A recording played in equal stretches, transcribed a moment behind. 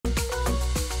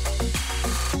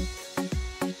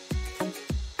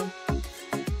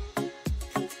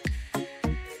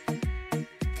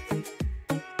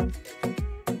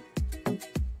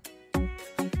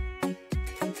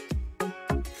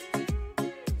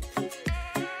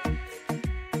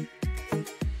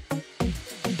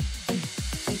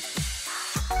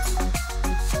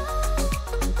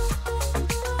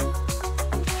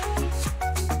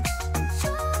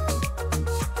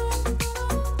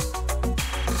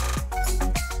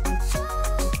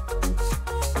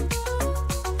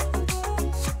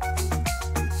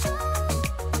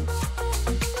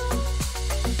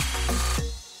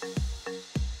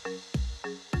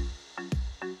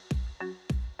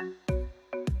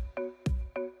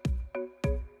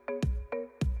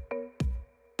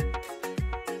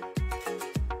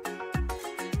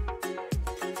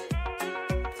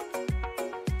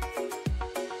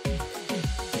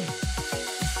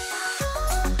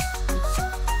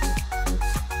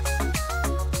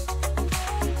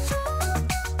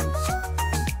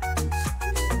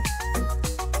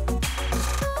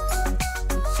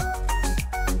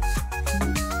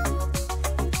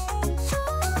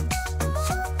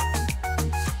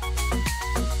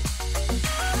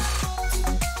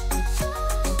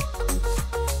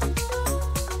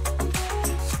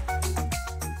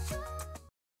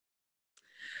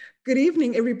Good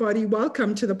evening, everybody.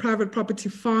 Welcome to the Private Property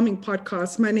Farming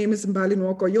Podcast. My name is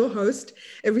Nwoko, your host,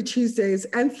 every Tuesdays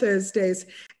and Thursdays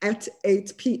at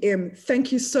 8 p.m.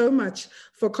 Thank you so much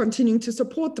for continuing to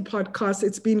support the podcast.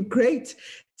 It's been great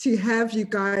to have you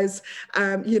guys,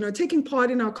 taking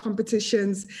part in our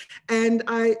competitions. And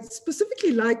I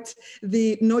specifically liked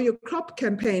the Know Your Crop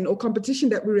campaign or competition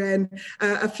that we ran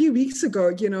a few weeks ago.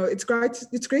 You know, it's great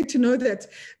to know that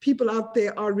people out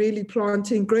there are really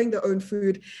planting, growing their own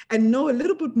food and know a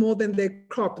little bit more than their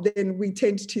crop than we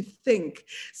tend to think.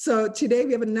 So today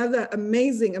we have another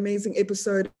amazing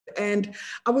episode. And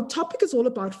our topic is all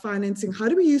about financing. How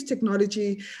do we use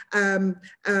technology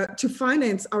to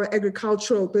finance our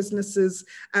agricultural businesses?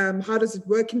 How does it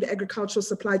work in the agricultural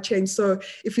supply chain? So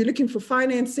if you're looking for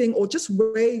financing or just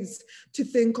ways to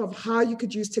think of how you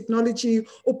could use technology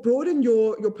or broaden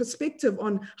your perspective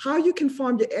on how you can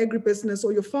farm your agribusiness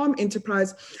or your farm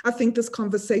enterprise, I think this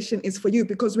conversation is for you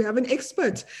because we have an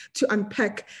expert to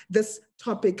unpack this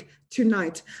topic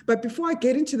tonight. But before I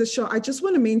get into the show, I just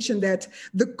want to mention that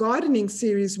the gardening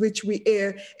series, which we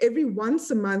air every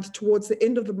once a month towards the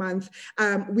end of the month,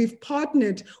 we've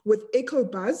partnered with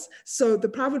EcoBuzz. So the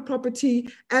private property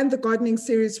and the gardening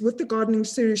series, with the gardening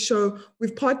series show,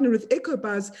 we've partnered with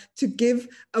EcoBuzz to give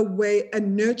away a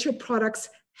nurture products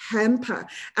hamper.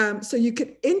 So you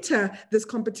could enter this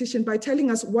competition by telling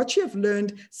us what you have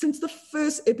learned since the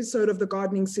first episode of the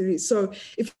gardening series. So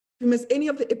if you miss any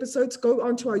of the episodes, go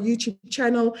onto our YouTube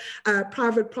channel,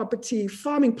 Private Property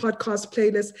Farming Podcast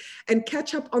playlist, and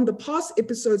catch up on the past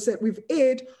episodes that we've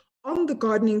aired on the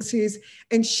gardening series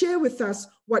and share with us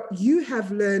what you have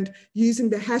learned using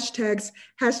the hashtags,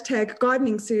 hashtag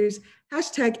gardening series,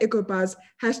 hashtag EcoBuzz,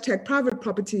 hashtag private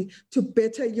property to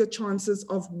better your chances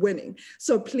of winning.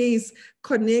 So please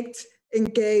connect,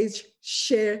 engage,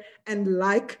 share, and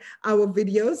like our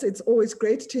videos. It's always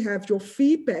great to have your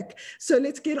feedback. So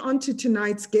let's get on to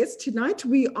tonight's guest. Tonight,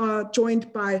 we are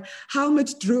joined by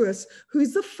Helmut Drewes, who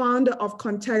is the founder of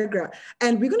Contragra.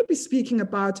 And we're going to be speaking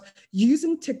about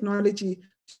using technology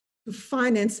to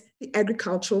finance the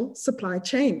agricultural supply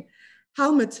chain.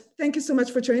 Helmut, thank you so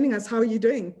much for joining us. How are you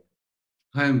doing?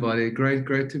 Hi, Mbadi.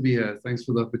 Great to be here. Thanks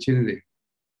for the opportunity.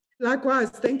 Likewise,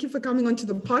 thank you for coming onto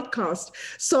the podcast.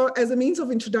 So as a means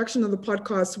of introduction of the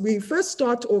podcast, we first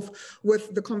start off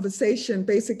with the conversation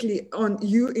basically on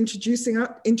you introducing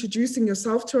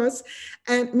yourself to us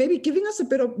and maybe giving us a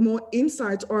bit of more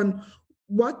insight on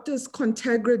what does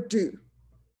Contragra do?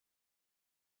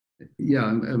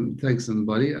 Yeah, thanks,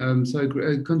 everybody. So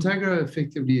Contragra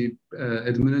effectively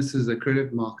administers a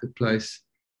credit marketplace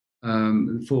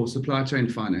for supply chain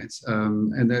finance,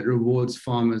 and that rewards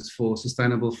farmers for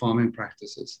sustainable farming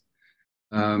practices.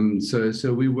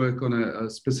 So we work on a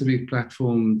specific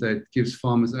platform that gives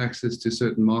farmers access to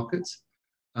certain markets.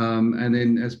 And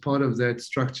then as part of that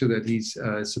structure that he's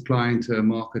supplying to a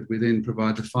market, we then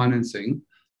provide the financing,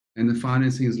 and the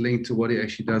financing is linked to what he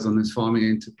actually does on his farming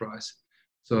enterprise.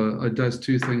 So it does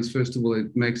two things. First of all,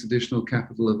 it makes additional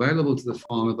capital available to the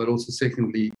farmer, but also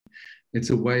secondly, it's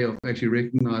a way of actually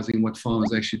recognizing what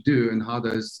farmers actually do and how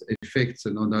those effects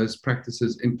and on those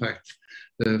practices impact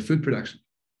the food production.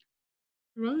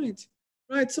 Right.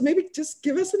 So maybe just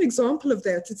give us an example of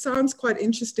that. It sounds quite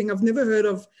interesting. I've never heard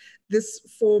of this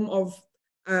form of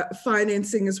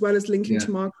financing as well as linking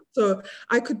to market. So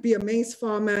I could be a maize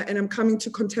farmer and I'm coming to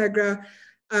Contragra.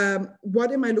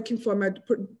 What am I looking for? Am I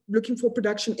looking for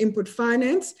production input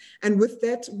finance? And with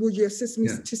that, will you assist me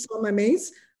to sell my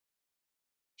maize?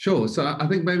 Sure. So I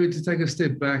think maybe to take a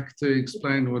step back to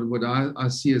explain what I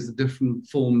see as the different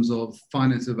forms of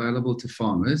finance available to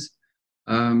farmers.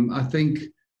 I think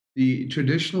the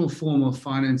traditional form of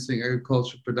financing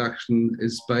agricultural production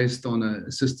is based on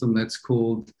a system that's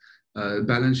called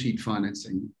balance sheet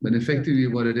financing. But effectively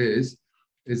what it is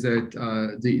that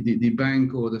the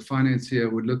bank or the financier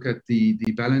would look at the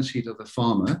balance sheet of the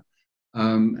farmer,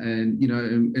 and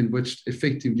in which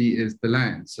effectively is the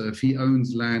land. So if he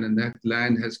owns land and that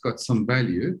land has got some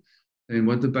value, then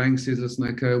what the bank says is,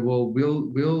 okay, well,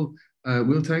 we'll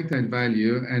take that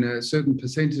value and a certain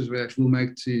percentage of that we'll make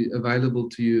available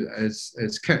to you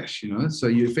as cash. So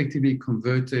you're effectively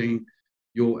converting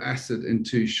your asset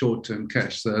into short-term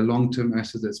cash, so a long-term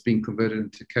asset that's being converted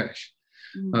into cash.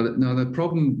 Now, the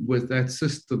problem with that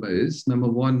system is, number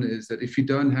one, is that if you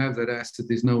don't have that asset,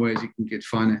 there's no ways you can get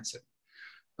financing.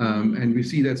 And we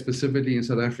see that specifically in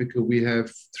South Africa. We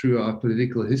have, through our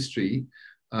political history,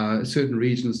 certain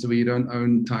regions where you don't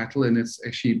own title, and it's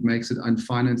actually makes it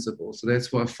unfinanceable. So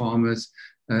that's why farmers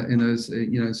in those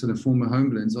sort of former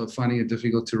homelands are finding it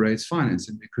difficult to raise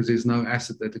financing, because there's no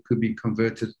asset that it could be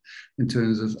converted in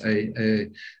terms of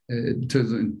converting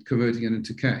it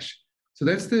into cash. So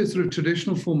that's the sort of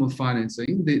traditional form of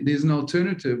financing. There's an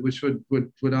alternative, which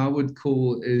what I would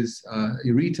call is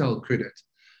retail credit,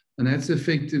 and that's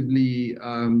effectively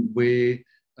where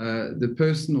the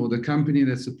person or the company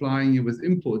that's supplying you with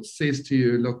inputs says to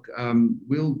you, look,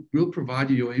 we'll provide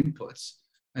you your inputs,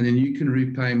 and then you can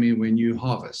repay me when you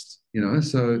harvest.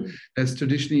 So that's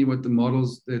traditionally what the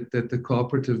models that the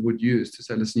cooperative would use to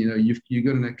say, listen, you've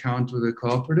got an account with a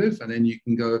cooperative, and then you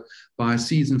can go buy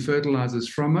seeds and fertilizers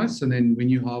from us, and then when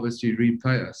you harvest, you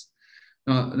repay us.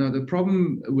 Now, the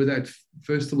problem with that,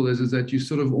 first of all, is that you're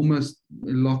sort of almost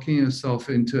locking yourself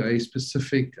into a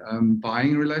specific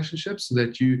buying relationship, so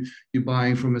that you're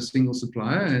buying from a single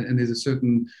supplier, and there's a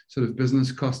certain sort of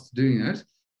business cost to doing it.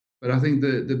 But I think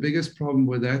the biggest problem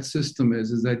with that system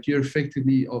is that you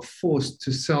effectively are forced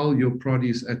to sell your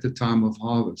produce at the time of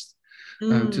harvest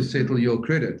to settle your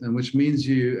credit, and which means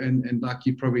and like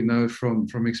you probably know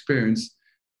from experience,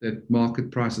 that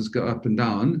market prices go up and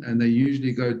down, and they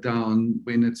usually go down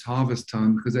when it's harvest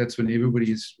time, because that's when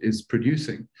everybody is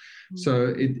producing. So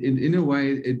in a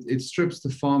way, it strips the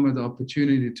farmer the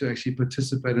opportunity to actually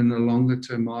participate in a longer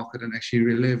term market and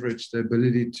actually leverage the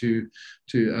ability to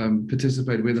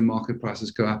participate where the market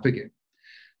prices go up again.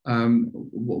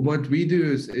 What we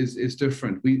do is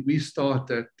different. We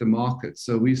start at the market.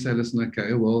 So we say, listen,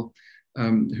 okay, well,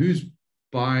 who's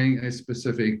buying a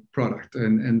specific product?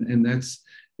 And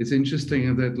it's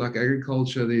interesting that, like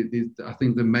agriculture, I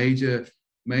think the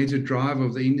major drive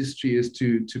of the industry is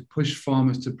to push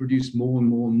farmers to produce more and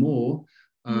more and more,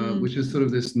 which is sort of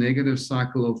this negative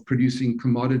cycle of producing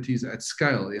commodities at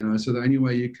scale. So the only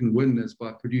way you can win is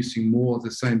by producing more of the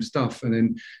same stuff, and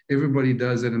then everybody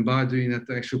does it, and by doing that,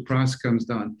 the actual price comes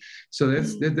down. So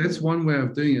that's one way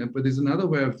of doing it. But there's another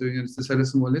way of doing it, is to say,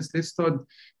 listen, well, let's start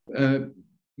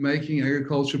making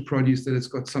agriculture produce that it's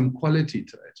got some quality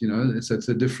to it. It's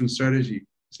a different strategy.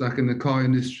 It's like in the car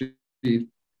industry,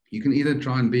 you can either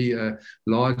try and be a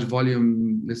large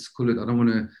volume, let's call it, I don't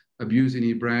want to abuse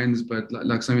any brands, but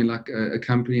like something like a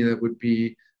company that would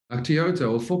be like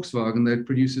Toyota or Volkswagen, that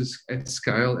produces at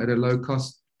scale at a low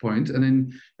cost point. And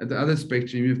then at the other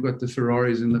spectrum, you've got the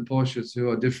Ferraris and the Porsches who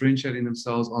are differentiating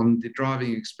themselves on the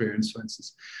driving experience, for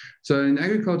instance. So in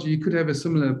agriculture, you could have a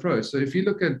similar approach. So if you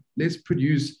look at, let's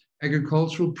produce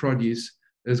agricultural produce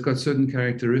that's got certain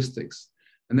characteristics.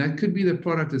 And that could be the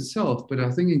product itself, but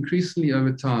I think increasingly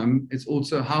over time, it's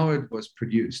also how it was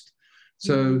produced.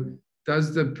 So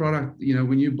does the product,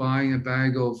 when you're buying a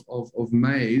bag of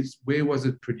maize, where was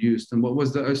it produced, and what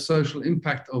was the social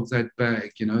impact of that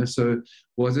bag? So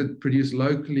was it produced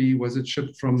locally? Was it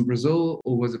shipped from Brazil,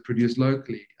 or was it produced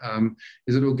locally?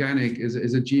 Is it organic? Is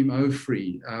it GMO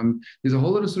free? There's a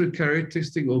whole lot of sort of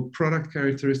characteristic or product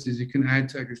characteristics you can add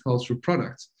to agricultural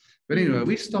products. But anyway,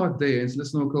 we start there and say,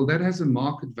 listen, Nwoko, that has a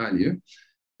market value.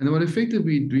 And then what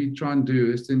effectively we try and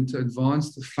do is then to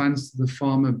advance the funds to the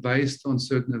farmer based on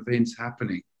certain events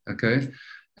happening, okay?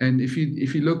 And if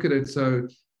you look at it, so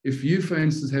if you, for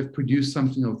instance, have produced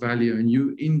something of value and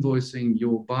you invoicing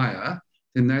your buyer,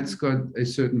 then that's got a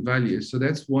certain value. So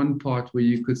that's one part where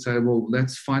you could say, well,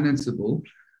 that's financeable.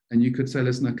 And you could say,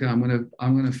 listen, okay, I'm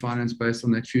gonna finance based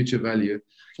on that future value.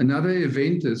 Another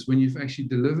event is when you've actually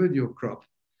delivered your crop.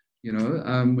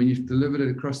 When you've delivered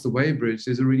it across the weighbridge,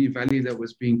 there's already value that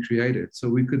was being created. So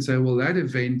we could say, well, that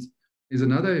event is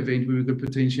another event where we could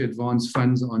potentially advance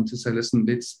funds on to say, listen,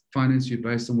 let's finance you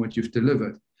based on what you've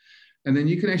delivered. And then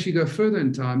you can actually go further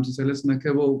in time to say, listen, okay,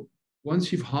 well,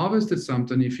 once you've harvested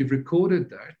something, if you've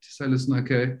recorded that, to say, listen,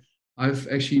 okay, I've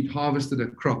actually harvested a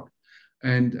crop.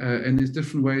 And there's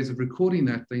different ways of recording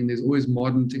that thing. There's always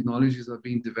modern technologies that are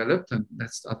being developed, and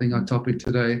that's, I think, our topic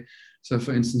today. So,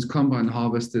 for instance, combine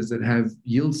harvesters that have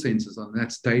yield sensors on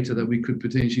that's data that we could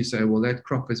potentially say, well, that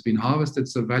crop has been harvested,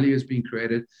 so value has been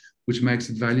created, which makes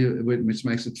it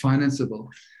financeable.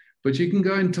 But you can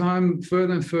go in time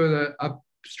further and further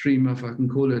upstream, if I can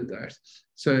call it that.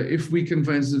 So if we can,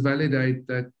 for instance, validate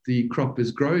that the crop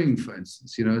is growing, for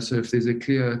instance, so if there's a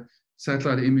clear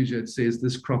satellite image that says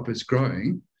this crop is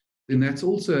growing, then that's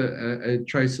also a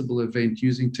traceable event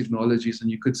using technologies. And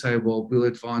you could say, well, we'll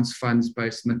advance funds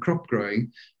based on the crop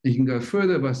growing. And you can go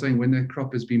further by saying when that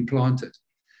crop has been planted.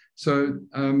 So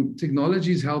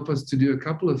technologies help us to do a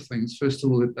couple of things. First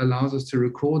of all, it allows us to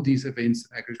record these events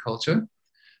in agriculture.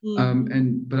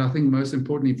 But I think most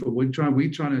importantly, for what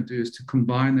we're trying to do is to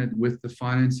combine it with the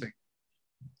financing.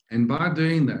 And by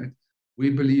doing that, we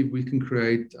believe we can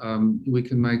we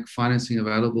can make financing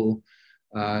available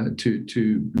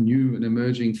to new and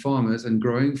emerging farmers and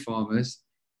growing farmers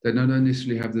that don't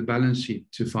necessarily have the balance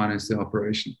sheet to finance their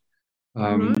operation.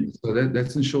 Right. So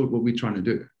that's in short what we're trying to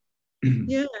do.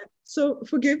 Yeah. So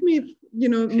forgive me if,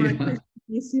 my question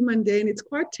may seem mundane. It's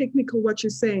quite technical what you're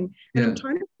saying. And I'm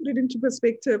trying to put it into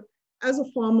perspective as a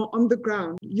farmer on the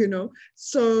ground,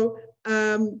 So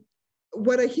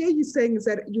what I hear you saying is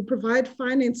that you provide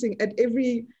financing at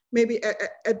every,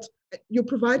 you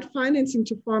provide financing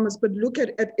to farmers, but look at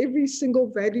every single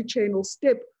value chain or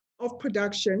step of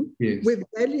production where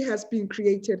value has been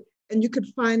created, and you could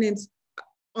finance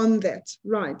on that,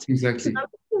 right? Exactly. So now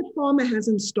the farmer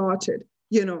hasn't started,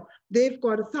 they've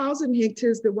got 1,000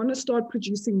 hectares, they want to start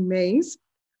producing maize,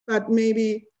 but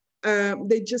maybe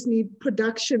they just need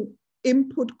production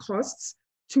input costs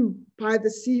to buy the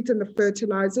seeds and the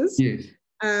fertilizers. Yes.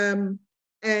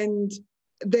 And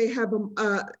they have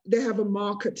a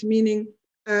market, meaning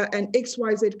an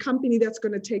XYZ company that's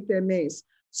going to take their maize.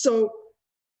 So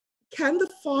can the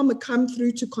farmer come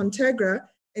through to Contragra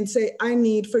and say, I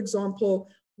need, for example,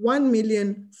 1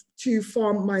 million to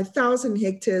farm my 1,000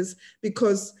 hectares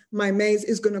because my maize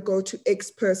is going to go to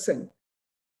X person?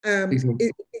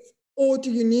 Or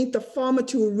do you need the farmer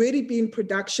to already be in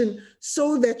production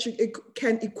so that it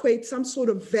can equate some sort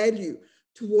of value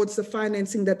towards the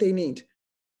financing that they need?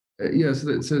 So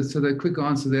the quick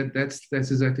answer that's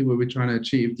exactly what we're trying to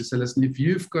achieve. To say, listen, if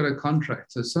you've got a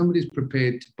contract, so somebody's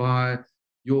prepared to buy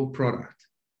your product,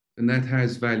 and that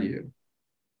has value.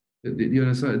 So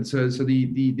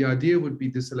the idea would be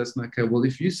to say, listen, okay, well,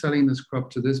 if you're selling this crop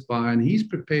to this buyer and he's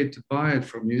prepared to buy it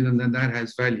from you, then that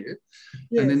has value.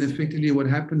 Yes. And then effectively what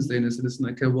happens then is, listen,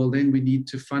 okay, well, then we need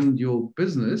to fund your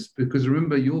business, because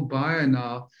remember, your buyer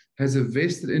now has a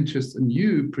vested interest in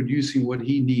you producing what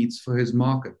he needs for his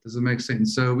market. Does it make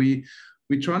sense? So we're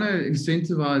trying to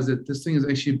incentivize that this thing is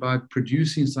actually about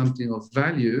producing something of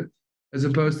value, as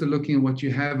opposed to looking at what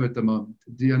you have at the moment.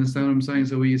 Do you understand what I'm saying?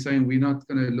 So you're saying we're not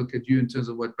going to look at you in terms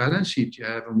of what balance sheet you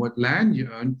have and what land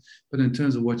you own, but in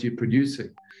terms of what you're producing.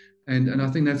 And I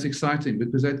think that's exciting,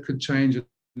 because that could change and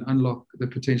unlock the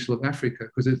potential of Africa,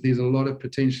 because there's a lot of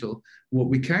potential, what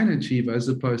we can achieve as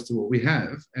opposed to what we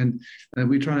have. And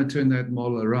we're trying to turn that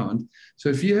model around. So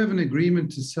if you have an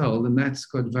agreement to sell, then that's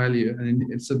got value. And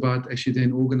it's about actually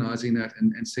then organizing that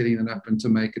and setting it up and to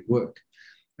make it work.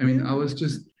 I mean,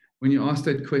 when you asked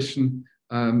that question,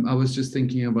 I was just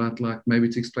thinking about, like, maybe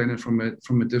to explain it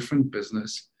from a different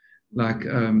business. Like,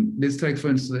 let's take, for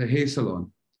instance, a hair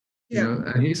salon. You know,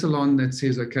 a hair salon that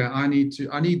says, okay, I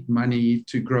need money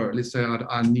to grow. Let's say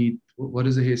I need, what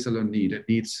does a hair salon need? It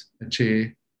needs a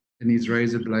chair. It needs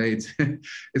razor blades.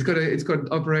 it's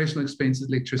got operational expenses,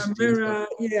 electricity. A mirror,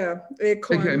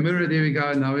 Okay, a mirror. There we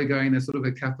go. Now we're going a sort of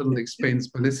a capital expense.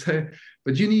 But let's say,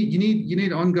 but you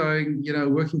need ongoing,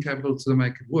 working capital to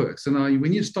make it work. So now,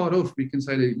 when you start off, we can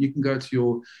say that you can go to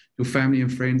your family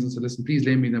and friends and say, listen, please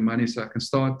lend me the money so I can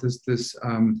start this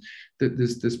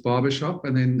barbershop,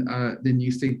 and then you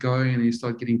start going and you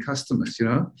start getting customers,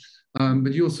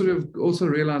 But you'll sort of also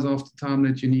realize after time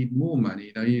that you need more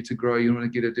money. You need to grow. You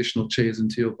want to get additional chairs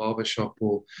into your barbershop,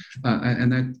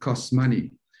 and that costs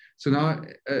money. So now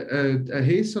a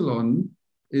hair salon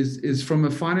is from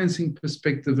a financing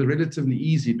perspective relatively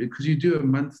easy, because you do a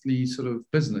monthly sort of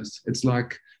business. It's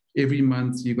like every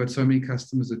month you've got so many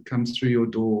customers that come through your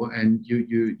door, and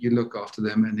you look after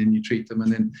them, and then you treat them,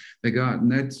 and then they go out,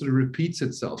 and that sort of repeats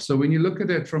itself. So when you look at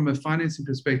that from a financing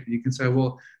perspective, you can say,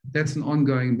 well, that's an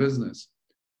ongoing business.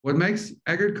 What makes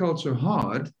agriculture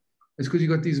hard is because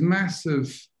you've got these massive,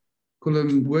 call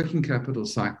them working capital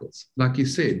cycles. Like you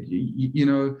said,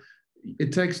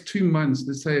 it takes 2 months.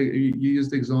 Let's say you use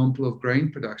the example of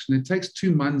grain production. It takes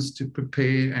 2 months to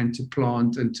prepare and to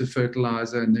plant and to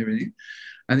fertilizer and everything.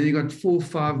 And then you've got 4 or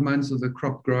 5 months of the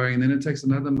crop growing. And then it takes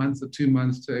another month or 2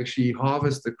 months to actually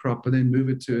harvest the crop and then move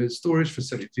it to a storage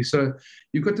facility. So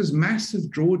you've got this massive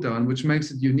drawdown, which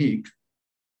makes it unique.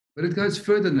 But it goes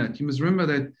further than that. You must remember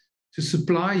that to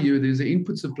supply you, there's an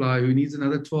input supplier who needs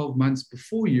another 12 months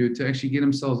before you to actually get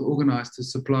themselves organized to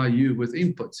supply you with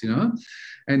inputs,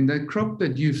 And the crop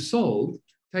that you've sold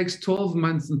takes 12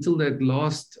 months until that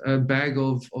last bag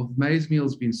of maize meal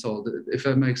has been sold, if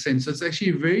that makes sense. So it's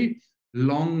actually a very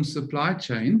long supply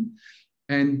chain.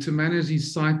 And to manage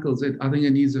these cycles, I think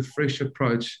it needs a fresh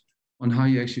approach on how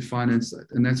you actually finance it.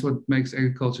 And that's what makes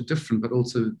agriculture different, but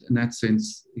also in that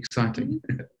sense, exciting.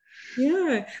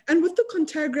 Yeah. And with the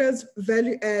Contragra's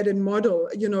value add and model,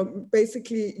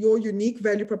 basically your unique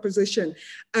value proposition,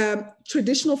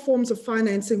 traditional forms of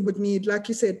financing would need, like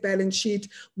you said, balance sheet,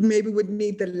 maybe would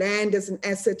need the land as an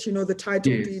asset, the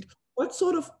title deed.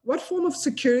 what form of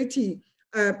security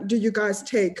do you guys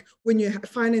take when you're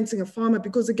financing a farmer?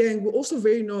 Because again,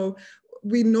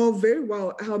 we know very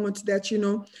well, Helmut, that,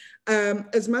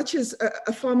 as much as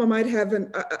a farmer might have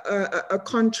a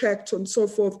contract and so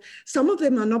forth, some of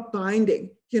them are not binding,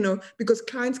 because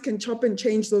clients can chop and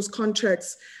change those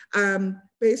contracts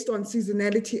based on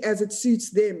seasonality as it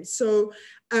suits them. So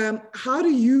how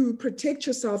do you protect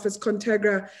yourself as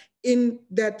Contragra in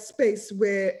that space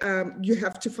where you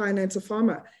have to finance a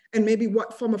farmer? And maybe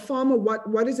what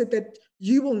is it that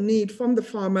you will need from the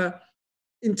farmer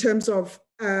in terms of,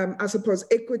 I suppose,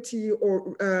 equity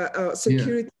or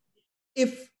security,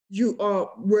 if you are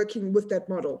working with that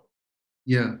model?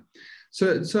 Yeah.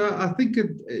 So I think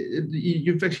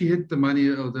you've actually hit the money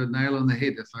or the nail on the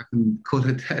head, if I can call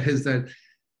it that, is that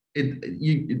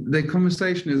the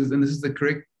conversation is, and this is the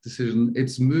correct decision,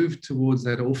 it's moved towards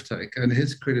that offtake and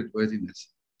his creditworthiness.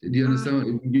 Do you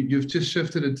understand? You've just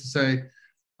shifted it to say,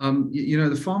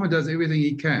 the farmer does everything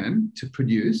he can to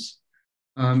produce,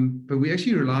 but we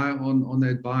actually rely on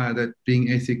that buyer that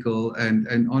being ethical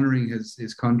and honoring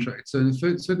his contract. So in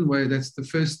a certain way, that's the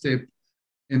first step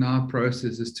in our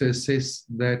process, is to assess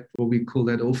that, what we call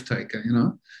that off-taker,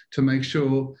 to make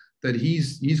sure that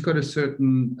he's got a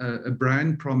certain a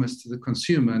brand promise to the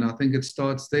consumer. And I think it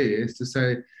starts there, is to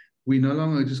say, we're no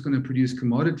longer just going to produce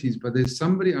commodities, but there's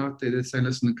somebody out there that's saying,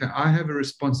 listen, okay, I have a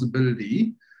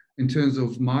responsibility in terms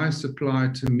of my supply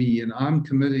to me, and I'm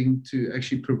committing to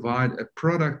actually provide a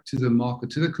product to the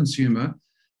market, to the consumer,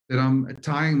 that I'm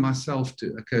tying myself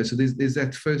to. Okay, so there's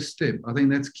that first step. I think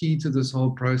that's key to this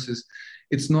whole process.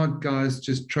 It's not guys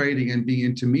just trading and being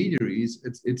intermediaries.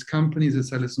 It's companies that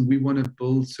say, listen, we want to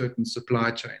build certain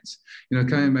supply chains.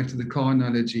 Coming back to the car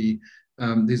analogy,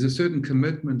 there's a certain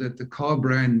commitment that the car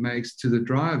brand makes to the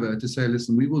driver to say,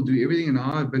 listen, we will do everything in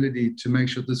our ability to make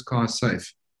sure this car is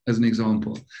safe, as an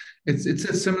example. It's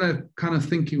a similar kind of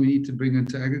thinking we need to bring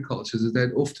into agriculture, is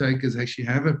that off-takers actually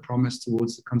have a promise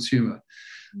towards the consumer.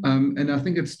 And I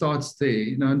think it starts there.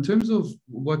 In terms of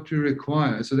what we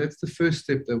require, so that's the first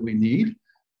step that we need.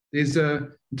 There's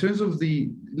in terms of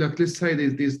let's say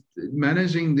there's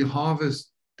managing the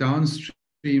harvest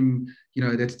downstream,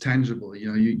 that's tangible.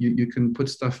 You can put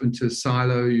stuff into a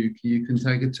silo, you can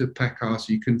take it to a pack house,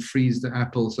 you can freeze the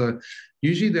apple. So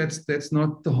usually that's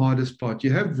not the hardest part.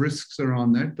 You have risks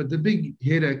around that, but the big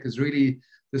headache is really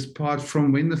this part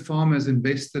from when the farmer has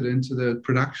invested into the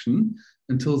production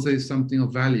until there's something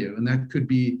of value. And that could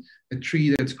be a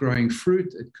tree that's growing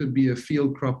fruit. It could be a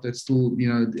field crop that's still,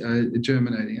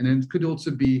 germinating. And then it could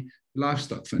also be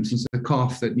livestock, for instance, a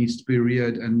calf that needs to be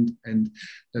reared and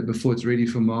before it's ready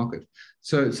for market.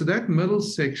 So that middle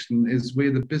section is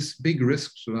where the big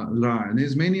risks lie. And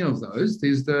there's many of those.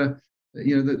 There's the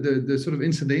sort of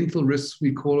incidental risks,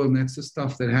 we call them. That's the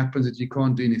stuff that happens that you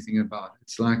can't do anything about.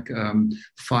 It's like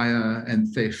fire and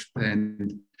theft,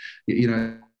 and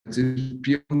it's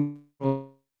beyond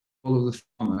control of the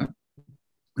farmer.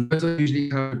 And those are usually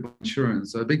covered by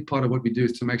insurance. So a big part of what we do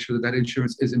is to make sure that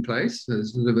insurance is in place. So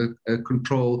there's sort of a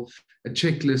control, a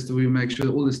checklist that we make sure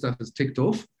that all this stuff is ticked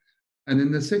off. And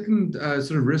then the second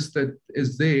sort of risk that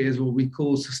is there is what we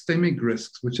call systemic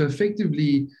risks, which are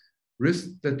effectively risk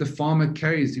that the farmer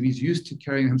carries if he's used to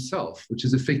carrying himself, which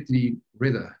is effectively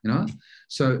weather,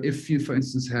 So if you, for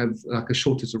instance, have like a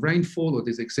shortage of rainfall, or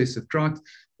there's excessive drought,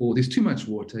 or there's too much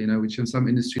water, which in some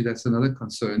industry, that's another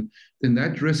concern, then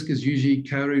that risk is usually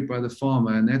carried by the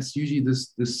farmer. And that's usually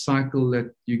this cycle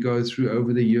that you go through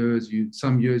over the years.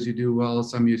 Some years you do well,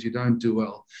 some years you don't do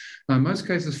well. Now, in most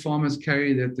cases, farmers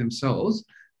carry that themselves.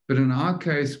 But in our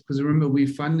case, because remember, we're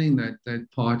funding that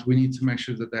part, we need to make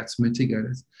sure that that's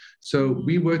mitigated. So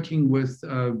we're working with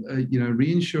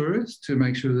reinsurers to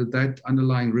make sure that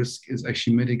underlying risk is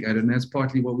actually mitigated. And that's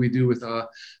partly what we do with our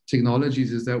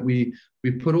technologies, is that we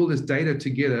put all this data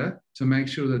together to make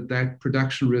sure that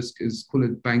production risk is, call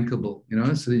it, bankable,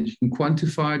 so that you can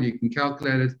quantify it, you can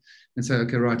calculate it and say,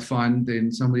 okay, right, fine,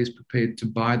 then somebody's prepared to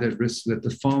buy that risk so that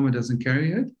the farmer doesn't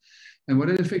carry it. And what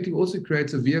it effectively also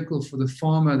creates a vehicle for the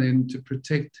farmer then to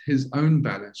protect his own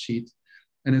balance sheet.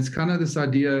 And it's kind of this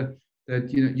idea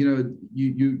that,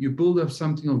 you build up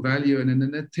something of value, and then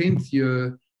in the 10th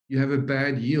year, you have a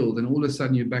bad yield, and all of a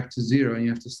sudden you're back to zero and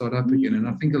you have to start up again. And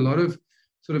I think a lot of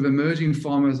sort of emerging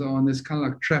farmers are on this kind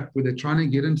of like trap where they're trying to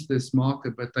get into this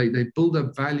market, but they build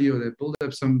up value, or they build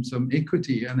up some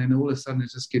equity, and then all of a sudden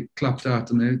it just get clapped out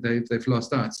and they've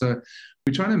lost out. So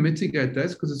we're trying to mitigate that,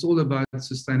 because it's all about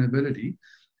sustainability.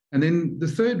 And then the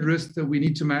third risk that we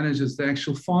need to manage is the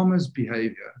actual farmer's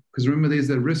behavior. Because remember, there's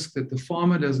a risk that the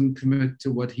farmer doesn't commit to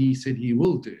what he said he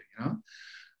will do.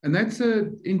 And that's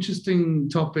an interesting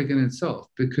topic in itself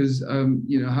because,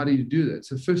 how do you do that?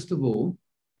 So first of all,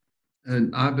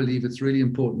 and I believe it's really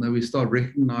important that we start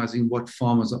recognizing what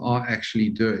farmers are actually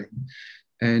doing.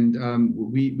 And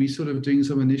we sort of doing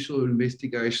some initial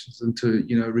investigations into,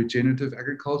 regenerative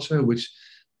agriculture, which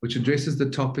addresses the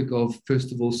topic of,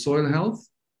 first of all, soil health.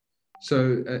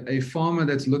 So a farmer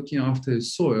that's looking after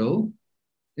his soil,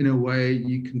 in a way,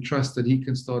 you can trust that he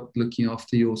can start looking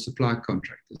after your supply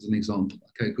contract, as an example,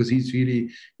 okay? Because he's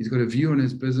got a view on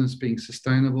his business being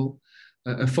sustainable.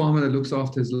 A farmer that looks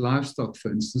after his livestock,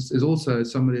 for instance, is also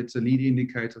somebody that's a lead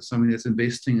indicator, somebody that's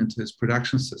investing into his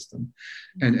production system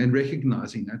and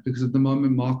recognizing that, because at the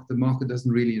moment, the market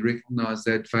doesn't really recognize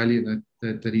that value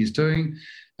that he's doing.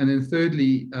 And then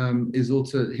thirdly, is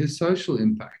also his social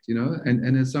impact,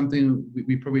 and it's something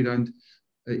we probably don't,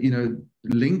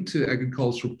 linked to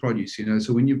agricultural produce,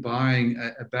 So when you're buying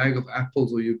a bag of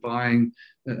apples or you're buying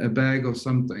a bag of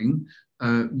something,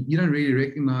 you don't really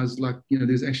recognize,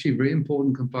 there's actually a very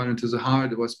important component as to how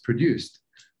it was produced.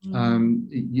 We've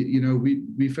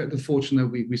had the fortune that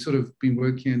we sort of been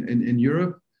working in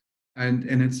Europe, and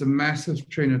it's a massive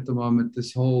trend at the moment,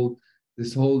 this whole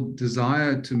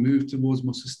desire to move towards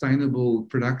more sustainable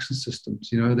production systems,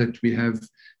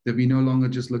 that we're no longer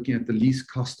just looking at the least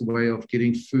cost way of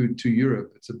getting food to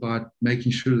Europe. It's about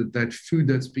making sure that food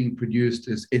that's being produced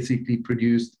is ethically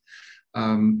produced,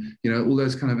 all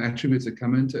those kind of attributes that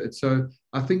come into it. So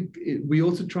I think we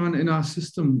also try and in our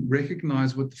system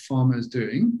recognize what the farmer is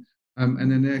doing.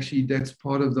 And then actually that's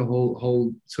part of the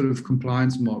whole sort of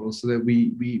compliance model, so that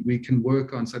we can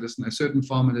work on, say, listen, a certain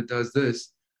farmer that does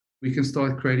this, we can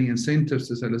start creating incentives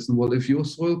to say, listen, well, if your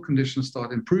soil conditions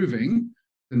start improving,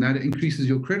 then that increases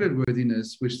your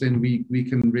creditworthiness, which then we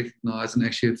can recognize and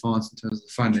actually advance in terms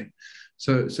of funding.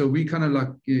 So we kind of like,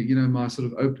 my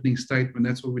sort of opening statement,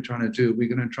 that's what we're trying to do. We're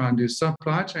going to try and do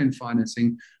supply chain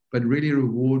financing, but really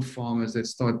reward farmers that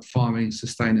start farming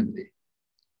sustainably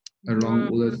along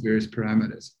all those various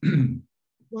parameters.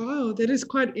 Wow, that is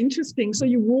quite interesting. So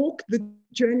you walk the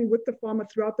journey with the farmer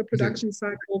throughout the production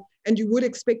cycle, and you would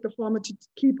expect the farmer to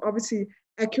keep obviously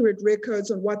accurate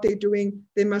records on what they're doing.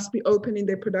 They must be open in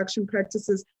their production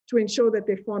practices to ensure that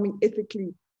they're farming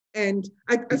ethically. And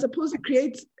I suppose it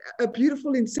creates a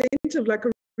beautiful incentive, like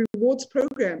a rewards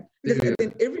program, because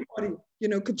then everybody,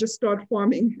 could just start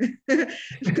farming, could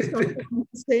start farming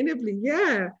sustainably.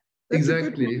 Yeah, that's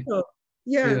exactly. A good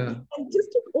Yeah. And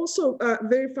just to also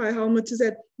verify, Helmut, is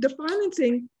that the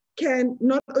financing can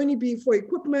not only be for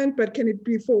equipment, but can it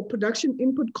be for production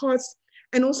input costs?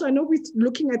 And also, I know we're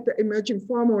looking at the emerging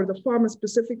farmer or the farmer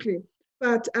specifically,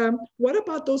 but what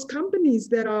about those companies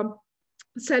that are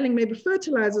selling maybe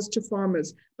fertilizers to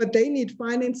farmers, but they need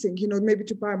financing, maybe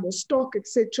to buy more stock,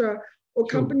 etc., or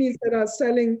companies that are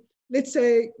selling, let's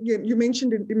say, you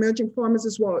mentioned emerging farmers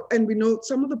as well, and we know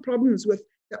some of the problems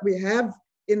that we have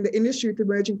in the industry with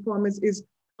emerging farmers is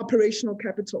operational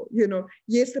capital.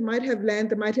 Yes, they might have land,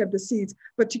 they might have the seeds,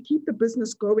 but to keep the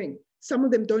business going, some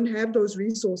of them don't have those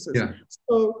resources. Yeah.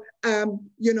 So,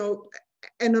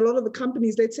 and a lot of the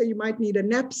companies, let's say you might need a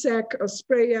knapsack, a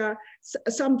sprayer,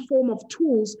 some form of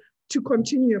tools to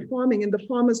continue farming, and the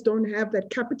farmers don't have that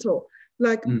capital.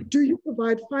 Do you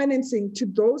provide financing to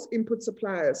those input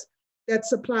suppliers that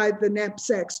supply the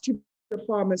knapsacks to the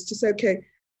farmers to say, okay,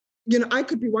 I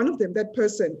could be one of them, that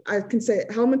person. I can say,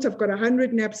 Helmut, I've got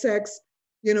 100 knapsacks,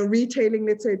 retailing,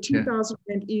 let's say 2,000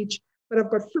 rand each, but I've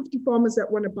got 50 farmers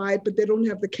that want to buy it, but they don't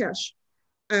have the cash.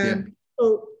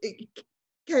 So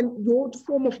can your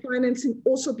form of financing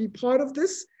also be part of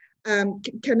this?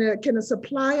 Can a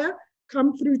supplier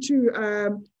come through to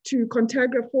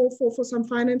Contragra for some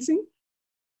financing?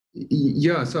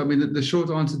 Yeah, so I mean, the short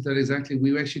answer to that is actually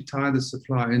we actually tie the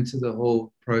supply into the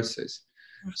whole process.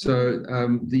 So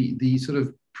the sort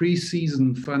of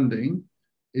pre-season funding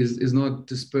is not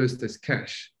dispersed as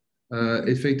cash.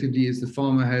 Effectively, is the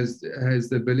farmer has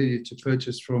the ability to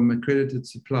purchase from accredited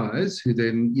suppliers who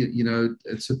then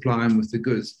supply them with the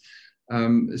goods.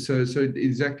 So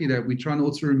exactly that. We try and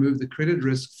also remove the credit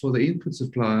risk for the input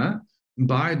supplier.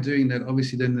 By doing that,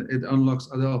 obviously, then it unlocks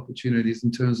other opportunities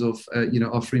in terms of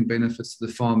offering benefits to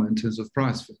the farmer in terms of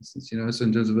price, for instance. So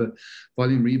in terms of a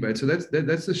volume rebate. So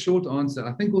that's the short answer.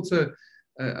 I think also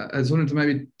I just wanted to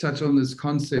maybe touch on this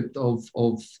concept of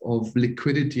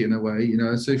liquidity in a way.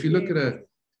 So if you look at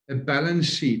a balance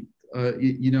sheet,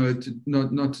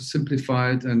 not to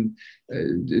simplify it and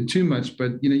too much,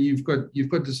 but you've got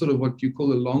the sort of what you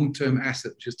call a long-term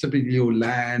asset, which is typically your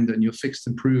land and your fixed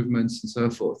improvements and so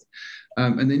forth.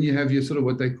 And then you have your sort of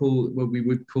what we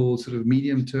would call sort of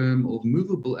medium-term or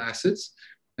movable assets,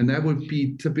 and that would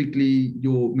be typically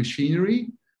your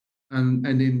machinery, and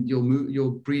then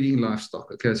your breeding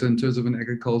livestock. Okay, so in terms of an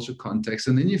agriculture context,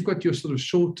 and then you've got your sort of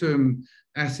short-term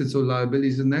assets or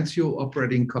liabilities, and that's your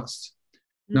operating costs.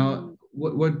 Now,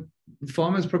 what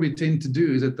farmers probably tend to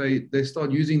do is that they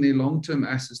start using their long-term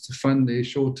assets to fund their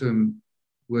short-term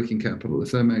working capital,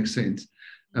 if that makes sense.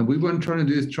 And we want trying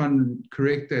to do is try and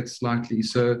correct that slightly.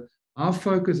 So our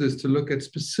focus is to look at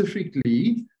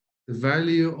specifically the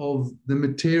value of the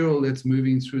material that's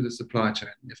moving through the supply chain,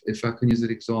 if I can use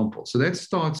that example. So that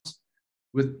starts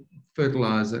with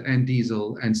fertilizer and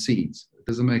diesel and seeds.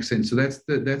 Does it make sense? So that's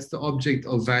the object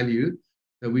of value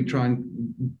that we try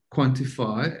and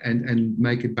quantify and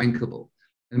make it bankable.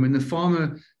 And when the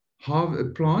farmer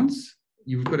plants,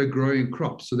 you've got a growing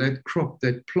crop. So that crop,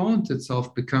 that plant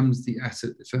itself becomes the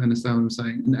asset, if you understand what I'm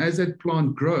saying. And as that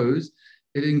plant grows,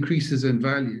 it increases in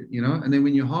value, and then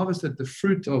when you harvest it, the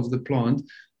fruit of the plant,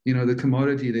 the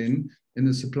commodity then in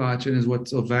the supply chain is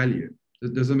what's of value.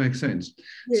 Does that make sense?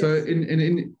 Yes. So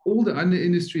in all the other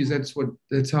industries, that's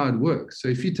how it works. So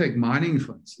if you take mining,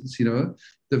 for instance,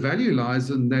 the value lies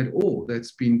in that ore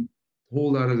that's been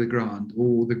hauled out of the ground,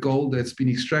 or the gold that's been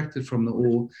extracted from the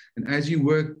ore. And as you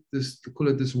work call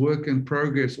it this work in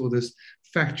progress, or this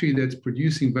factory that's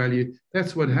producing value,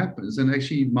 that's what happens. And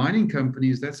actually mining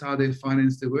companies, that's how they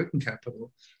finance their working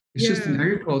capital. It's just in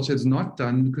agriculture, it's not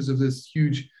done because of this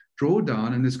huge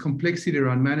drawdown and this complexity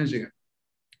around managing it.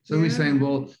 So we're saying,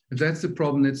 well, if that's the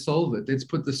problem, let's solve it. Let's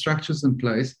put the structures in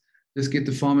place. Let's get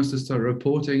the farmers to start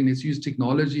reporting. Let's use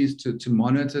technologies to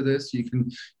monitor this. You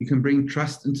can bring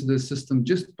trust into the system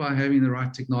just by having the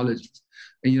right technologies.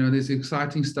 And there's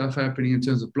exciting stuff happening in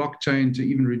terms of blockchain to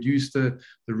even reduce the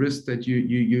risk that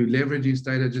you leveraging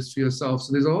data just for yourself.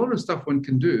 So there's a lot of stuff one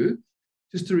can do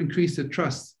just to increase the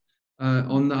trust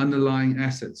on the underlying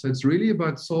assets. So it's really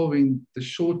about solving the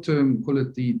short-term, call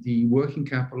it the working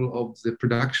capital of the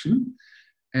production.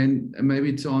 And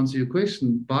maybe to answer your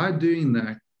question, by doing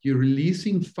that, you're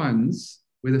releasing funds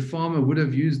where the farmer would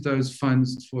have used those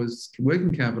funds for his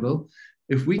working capital.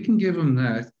 If we can give them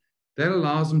that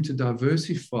allows them to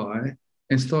diversify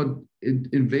and start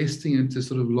investing into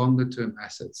sort of longer term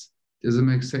assets. Does it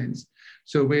make sense?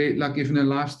 So like if in a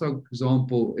livestock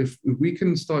example, if we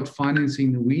can start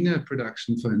financing the weaner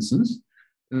production, for instance,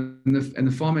 and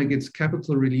the farmer gets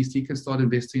capital released, he can start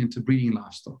investing into breeding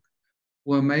livestock.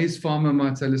 Well, a maize farmer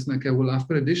might say, listen, okay, well, I've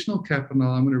got additional capital.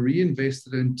 I'm going to reinvest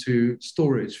it into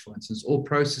storage, for instance, or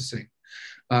processing.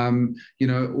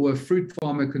 Or a fruit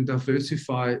farmer can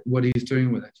diversify what he's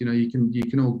doing with it. You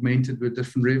can augment it with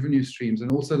different revenue streams.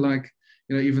 And also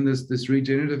even this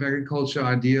regenerative agriculture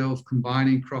idea of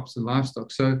combining crops and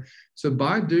livestock. So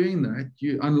by doing that,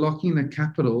 you're unlocking the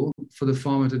capital for the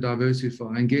farmer to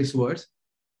diversify. And guess what?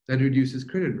 That reduces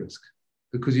credit risk.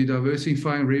 Because you're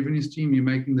diversifying revenue stream, you're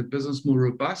making the business more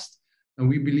robust. And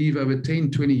we believe over 10,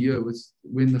 20 years,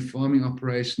 when the farming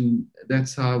operation,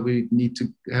 that's how we need to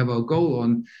have our goal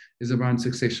on, is around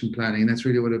succession planning. And that's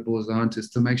really what it boils down to, is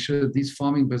to make sure that these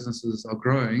farming businesses are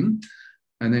growing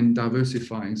and then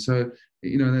diversifying. So,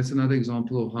 that's another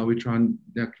example of how we try and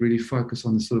really focus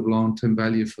on the sort of long-term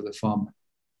value for the farmer.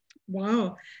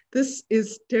 Wow, this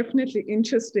is definitely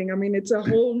interesting. I mean, it's a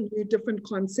whole new different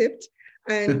concept.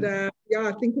 And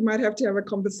I think we might have to have a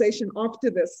conversation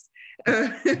after this.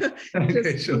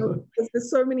 Okay, sure. There's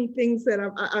so many things that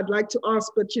I'd like to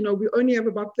ask, but we only have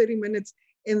about 30 minutes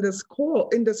in this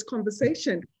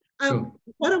conversation. Sure.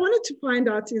 What I wanted to find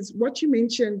out is what you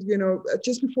mentioned,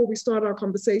 just before we start our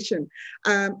conversation,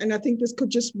 and I think this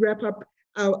could just wrap up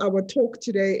our talk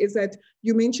today, is that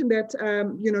you mentioned that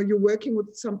you're working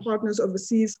with some partners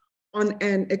overseas on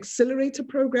an accelerator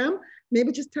program.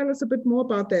 Maybe just tell us a bit more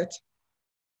about that.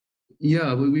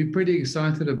 Yeah, we're pretty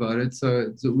excited about it.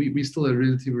 So we're still a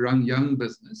relatively young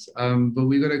business, but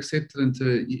we got accepted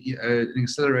into an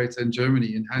accelerator in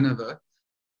Germany, in Hanover.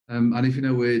 I don't know if you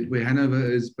know where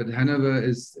Hanover is, but Hanover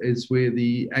is where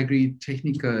the Agri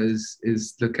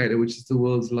is located, which is the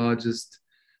world's largest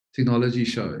technology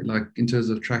show, like in terms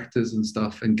of tractors and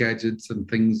stuff and gadgets and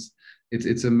things.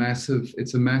 It's a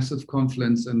massive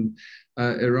conference, and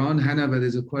around Hanover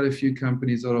there's quite a few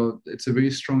companies it's a very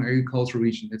strong agricultural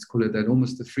region. Let's call it that,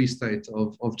 almost the Free State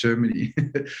of Germany,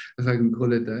 if I can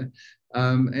call it that.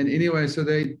 And anyway, so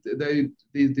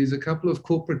there's a couple of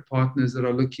corporate partners that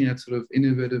are looking at sort of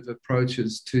innovative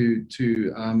approaches to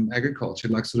agriculture,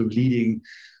 like sort of leading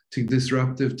to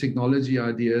disruptive technology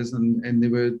ideas, and there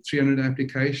were 300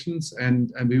 applications,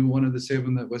 and we were one of the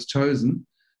 7 that was chosen.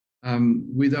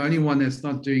 We're the only one that's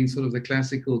not doing sort of the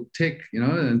classical tech,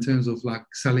 in terms of like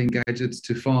selling gadgets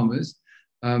to farmers.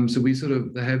 So we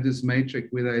they have this matrix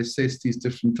where they assess these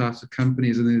different types of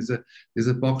companies, and there's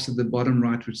a box at the bottom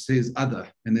right which says other,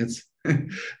 and that's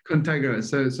Contragra.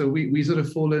 So we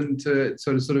fall into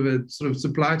sort of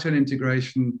supply chain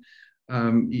integration,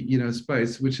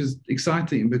 space, which is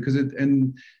exciting because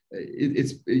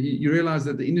you realize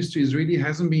that the industry really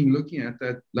hasn't been looking at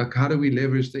that, like how do we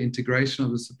leverage the integration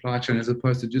of the supply chain as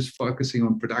opposed to just focusing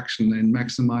on production and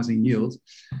maximizing yields.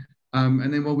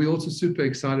 And then what we're also super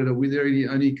excited are we're the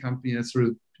only company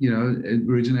that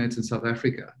originates in South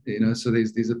Africa. So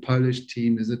there's a Polish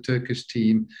team, there's a Turkish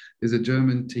team, there's a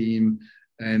German team,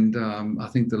 and I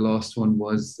think the last one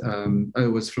was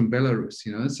from Belarus.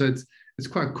 So it's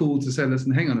quite cool to say,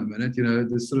 listen, hang on a minute,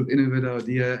 this sort of innovative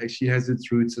idea actually has its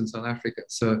roots in South Africa.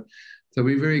 So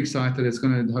we're very excited. It's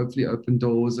going to hopefully open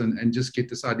doors and just get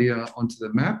this idea onto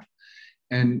the map.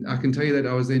 And I can tell you that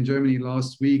I was in Germany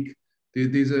last week.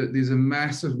 There's a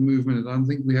massive movement, and I don't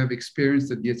think we have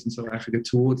experienced it yet in South Africa,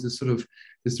 towards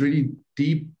this really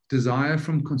deep desire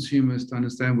from consumers to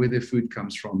understand where their food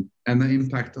comes from and the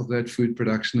impact of that food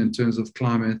production in terms of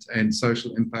climate and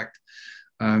social impact.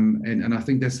 And I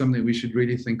think that's something we should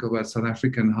really think about South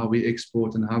Africa and how we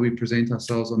export and how we present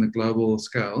ourselves on a global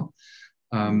scale.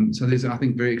 So there's, I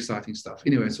think, very exciting stuff.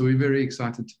 Anyway, so we're very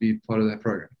excited to be part of that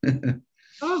program.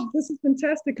 Oh, this is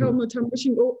fantastic, Helmut. I'm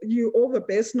wishing you all the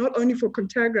best, not only for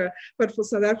Contragra, but for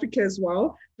South Africa as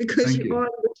well, because you are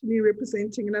literally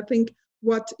representing. And I think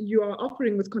what you are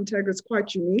offering with Contragra is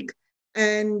quite unique.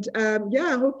 And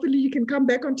hopefully you can come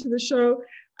back onto the show,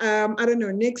 I don't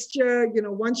know, next year,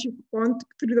 once you've gone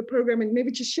through the program, and maybe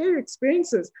just share your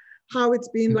experiences, how it's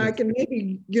been like, and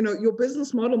maybe, your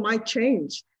business model might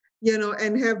change,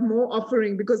 and have more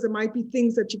offering, because there might be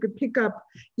things that you could pick up,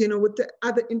 with the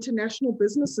other international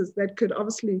businesses that could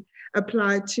obviously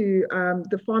apply to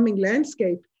the farming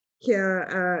landscape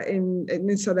here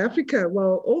in South Africa.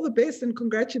 Well, all the best and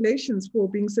congratulations for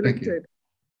being selected.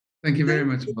 Thank you very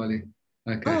much, Molly.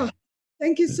 Okay. Oh,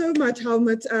 thank you so much,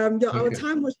 Helmut. Our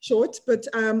time was short, but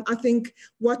I think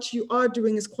what you are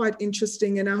doing is quite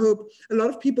interesting, and I hope a lot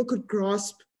of people could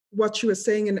grasp what you were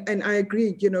saying, and I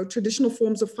agree, traditional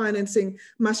forms of financing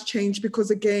must change, because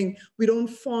again, we don't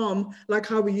farm like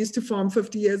how we used to farm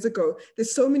 50 years ago.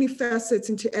 There's so many facets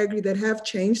into Agri that have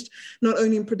changed, not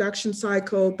only in production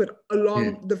cycle, but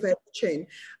along the value chain.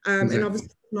 Exactly. And obviously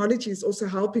technology is also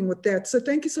helping with that. So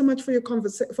thank you so much for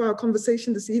our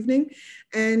conversation this evening,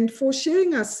 and for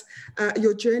sharing us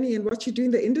your journey and what you do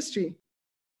in the industry.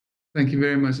 Thank you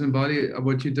very much. And Bali,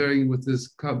 what you're doing with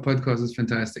this podcast is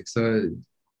fantastic. So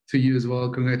to you as well,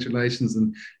 congratulations,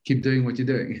 and keep doing what you're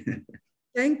doing.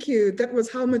 Thank you. That was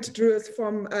Helmut Drewes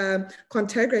from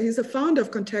Contragra. He's the founder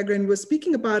of Contragra, and we're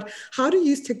speaking about how to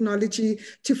use technology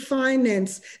to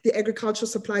finance the agricultural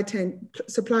supply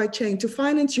chain, to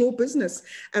finance your business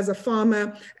as a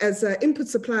farmer, as an input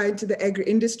supplier into the agri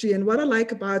industry. And what I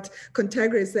like about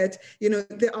Contragra is that,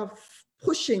 they are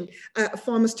pushing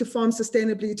farmers to farm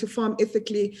sustainably, to farm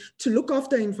ethically, to look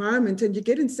after the environment, and you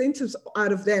get incentives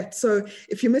out of that. So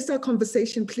if you missed our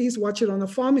conversation, please watch it on the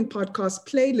Farming Podcast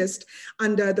playlist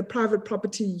under the Private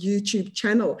Property YouTube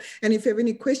channel. And if you have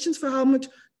any questions for Helmut,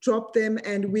 drop them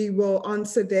and we will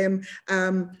answer them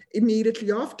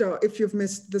immediately after, if you've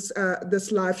missed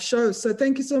this live show. So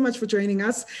thank you so much for joining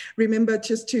us. Remember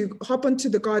just to hop onto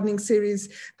the Gardening Series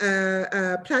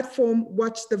platform,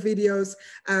 watch the videos,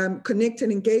 connect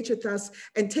and engage with us,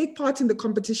 and take part in the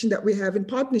competition that we have in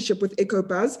partnership with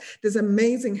EcoBuzz. There's an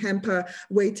amazing hamper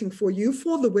waiting for you,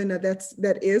 for the winner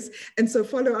that is. And so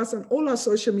follow us on all our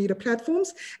social media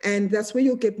platforms, and that's where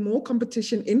you'll get more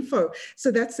competition info.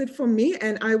 So that's it from me,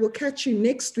 and I will catch you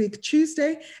next week,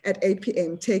 Tuesday at 8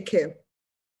 p.m. Take care.